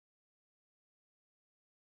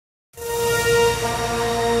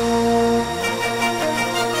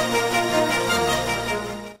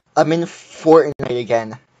I'm in Fortnite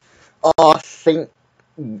again. Oh, thank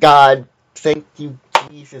God. Thank you,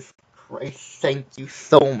 Jesus Christ. Thank you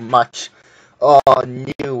so much. Oh,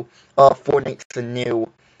 new. Oh, Fortnite's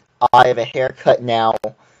new. I have a haircut now.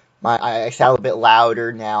 I sound a bit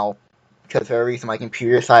louder now. Because for a reason my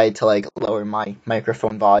computer decided to, like, lower my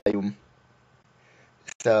microphone volume.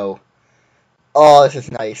 So, oh, this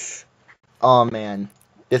is nice. Oh, man.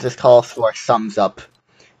 This is calls for a thumbs up.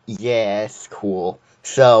 Yes, cool.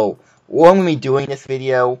 So, what I'm going to be doing in this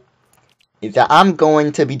video is that I'm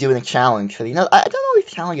going to be doing a challenge. So, I don't know if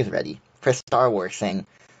the challenge is ready for a Star Wars thing.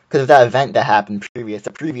 Because of that event that happened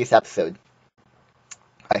the previous episode.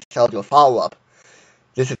 I shall do a follow-up.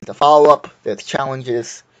 This is the follow-up. There's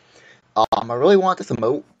challenges. I really want this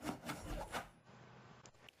emote.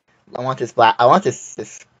 I want this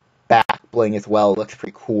back bling as well. It looks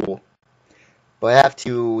pretty cool. But I have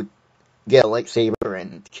to get a lightsaber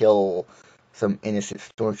and kill some innocent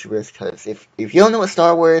stormtroopers, because if you don't know what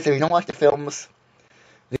Star Wars, if you don't watch the films,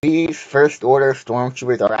 these First Order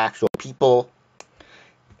stormtroopers are actual people,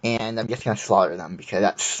 and I'm just gonna slaughter them, because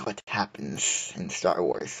that's what happens in Star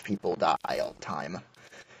Wars. People die all the time.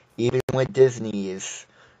 Even when Disney is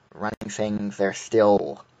running things, they're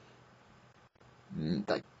still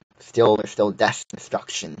death and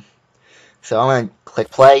destruction. So I'm gonna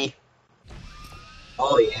click play.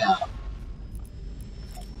 Oh yeah.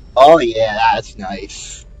 Oh yeah, that's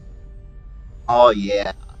nice. Oh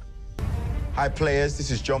yeah. Hi players,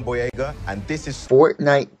 this is John Boyega, and this is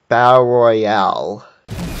Fortnite Battle Royale.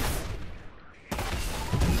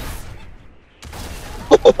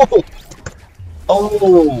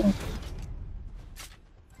 Oh!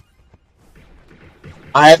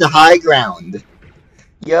 I have the high ground.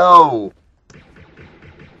 Yo!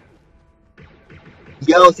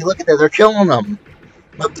 Yo, see, look at that, they're killing them.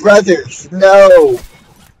 My brothers, no!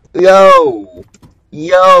 Yo!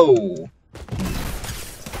 Yo!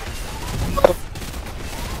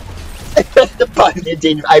 I pressed the button, it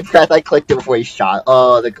didn't. I clicked it before he shot.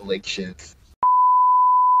 Oh, the glitches.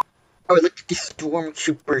 Oh, look at these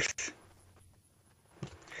stormtroopers.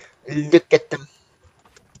 Look at them.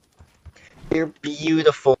 They're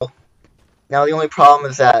beautiful. Now the only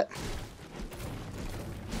problem is that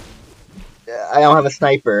I don't have a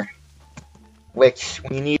sniper. Which,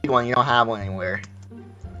 when you need one, you don't have one anywhere.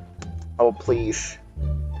 Oh, please.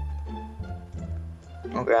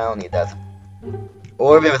 Okay, I don't need that.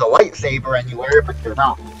 Or if there was a lightsaber anywhere, but they're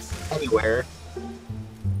not anywhere.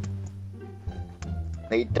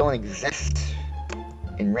 They don't exist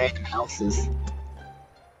in random houses.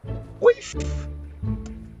 Wait.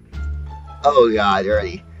 Oh god,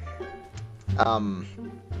 already.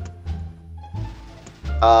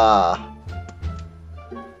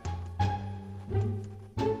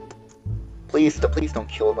 Please don't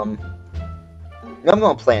kill them. I'm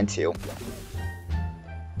gonna plan to.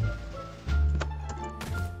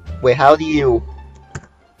 Wait, how do you...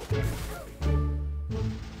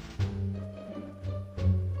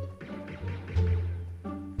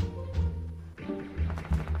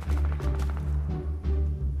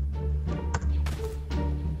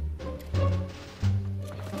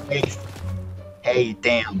 Hey,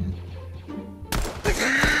 damn.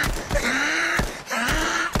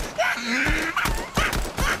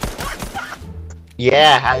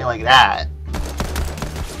 Yeah, how do you like that?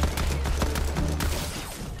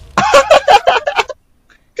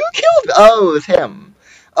 Who killed? Oh, it was him.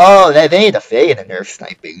 Oh, they need to fade the nerf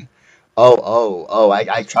sniping.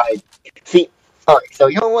 I tried. See, alright, so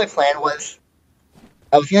you know what my plan was?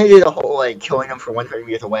 I was gonna do the whole, like, killing him from 100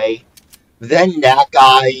 meters away. Then that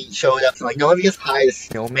guy showed up, so I'm like, no, let me just hide a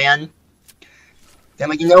snowman. Then I'm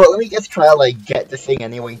like, you know what, let me just try to, like, get the thing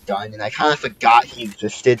anyway done. And I kind of forgot he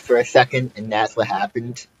existed for a second, and that's what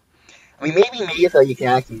happened. I mean, maybe so you can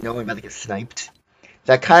actually know I'm about to get sniped.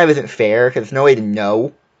 That kind of isn't fair, because there's no way to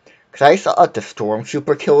know. Because I saw the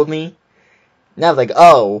stormtrooper killed me. And I was like,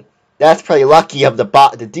 oh, that's pretty lucky of the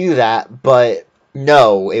bot to do that, but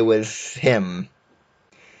no, it was him.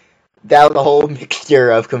 That was a whole mixture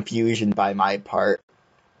of confusion by my part.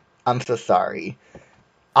 I'm so sorry.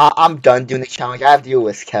 I'm done doing the challenge. I have to deal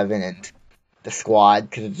with Kevin and the squad,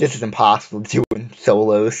 because this is impossible to do in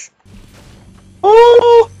solos.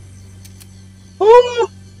 Oh! Oh!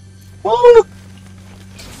 Oh!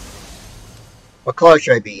 What color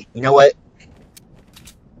should I be? You know what?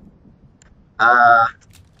 Color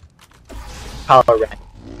red.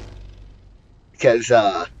 Because,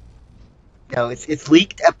 no, it's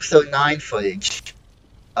leaked episode 9 footage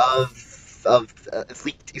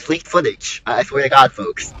it's leaked footage. I swear to God,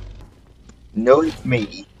 folks. Notice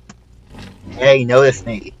me. Hey, notice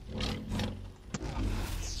me.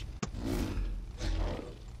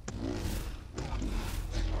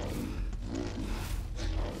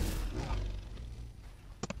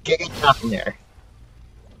 get out in there.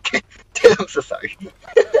 I'm so sorry.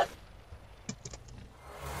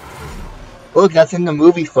 Look, that's in the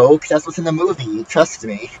movie, folks. That's what's in the movie. Trust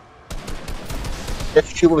me.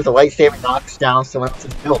 This trooper with a lightsaber knocks down someone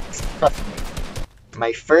else's built. Trust me.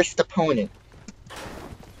 My first opponent.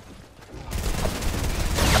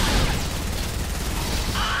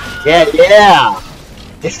 Yeah, yeah!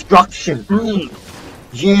 Destruction!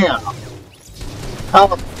 Yeah!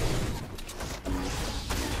 Power!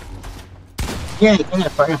 Yeah, you're gonna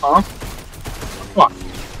fight, huh? Come on.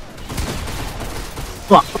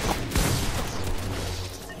 Come on.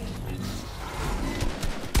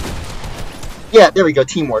 Yeah, there we go,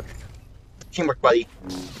 teamwork. Teamwork, buddy.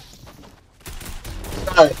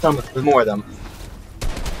 There's more of them.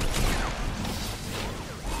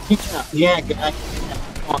 Yeah, guys.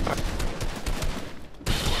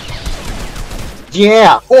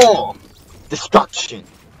 Yeah! Oh! Destruction!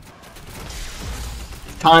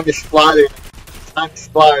 Time to slaughter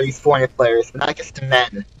these Fortnite players, but not just the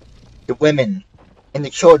men, the women, and the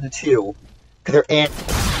children too, because they're animals.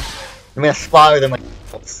 I'm gonna slaughter them like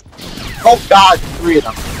animals. Oh god, 3 of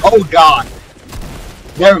them. Oh god.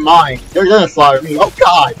 Never mind. They're gonna slaughter me. Oh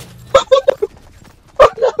god. Oh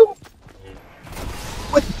no.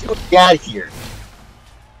 What are you doing? Get out of here.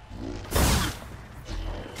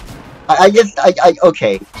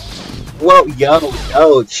 Okay. Whoa,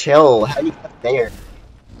 yo, chill. How do you get there?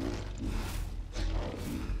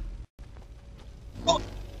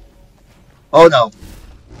 Oh no.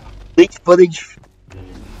 Leaked footage.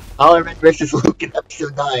 Oliver versus Luke in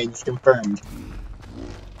episode 9 is confirmed.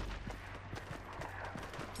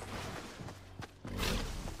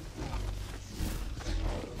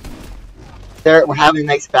 We're having a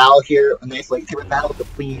nice battle here, a nice lightsaber battle, but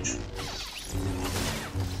please.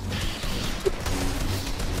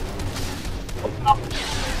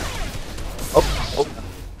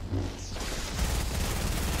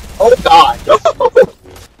 Oh god!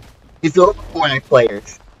 It's over Fortnite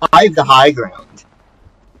players. I have the high ground.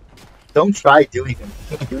 Don't try doing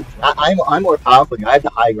it. I'm more powerful than you. I have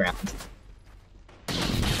the high ground.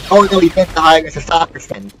 Oh no, he can't the high ground. It's a soccer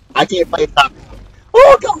skin. I can't fight soccer skins.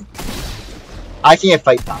 Oh god! I can't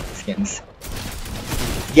fight soccer skins.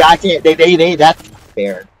 Yeah, I can't. That's not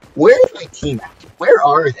fair. Where's my team at? Where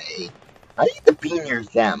are they? I need to be near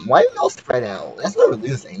them. Why are we all spread out? That's why we're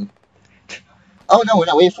losing. Oh no, we're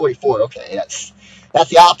not wave 44. Okay, that's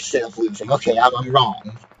the opposite of losing. Okay, I'm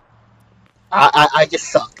wrong. I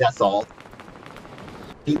just suck. That's all.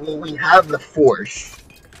 We have the Force.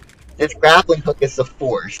 This grappling hook is the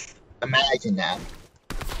Force. Imagine that.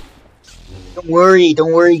 Don't worry,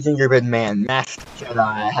 gingerbread man, Master Jedi.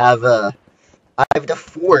 I have the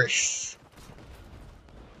Force.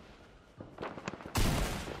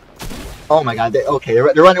 Oh my god, they're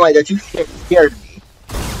running away. They're too scared of me.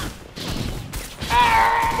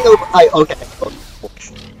 Okay.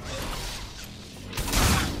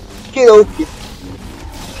 Get over.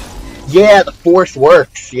 Yeah, the Force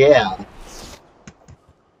works. Yeah.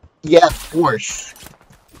 Yeah, Force.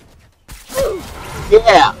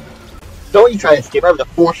 Yeah. Don't you try to escape. I have the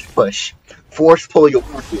Force push. Force pull you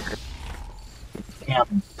over here.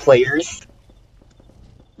 Damn players.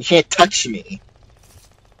 You can't touch me.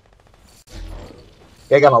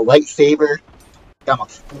 I got my lightsaber. Got my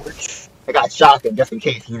Force. I got a shotgun just in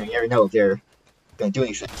case. You never know if they're gonna do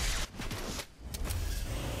anything.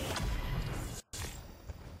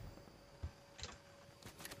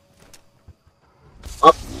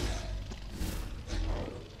 Up.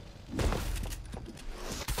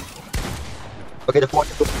 Okay, the point.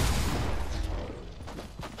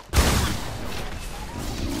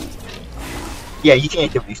 Yeah, you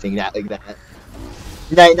can't do anything like that.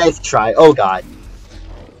 Nice try. Oh god.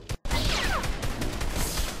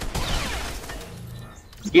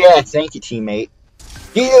 Yeah, thank you, teammate.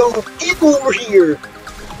 Get over here!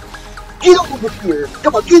 Get over here!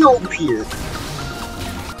 Come on, get over here!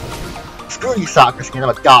 Screw you, soccer skin. I'm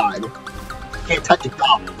a god. Can't touch a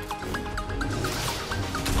god.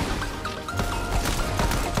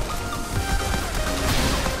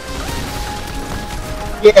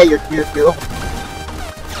 Yeah, you're over.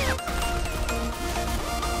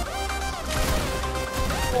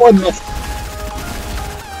 One miss.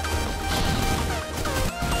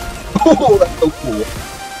 Oh, that's so cool.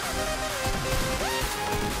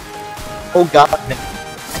 Oh god.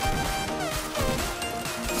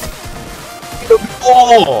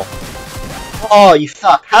 Oh, you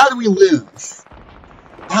suck. How do we lose?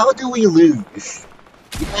 How do we lose?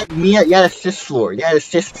 You had a Sith Lord. You had a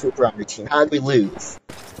Sith Trooper on your team. How did we lose?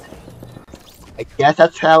 I guess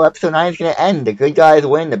that's how episode 9 is gonna end. The good guys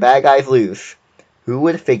win, the bad guys lose. Who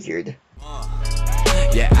would have figured?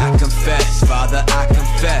 Yeah, I confess, Father, I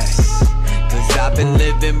confess, 'cause I've been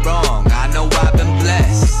living wrong, I know I've been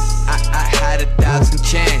blessed. I had 1,000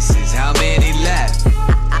 chances, how many left?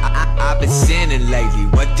 I've been sinning lately,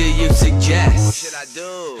 what do you suggest? What should I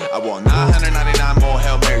do? I want 999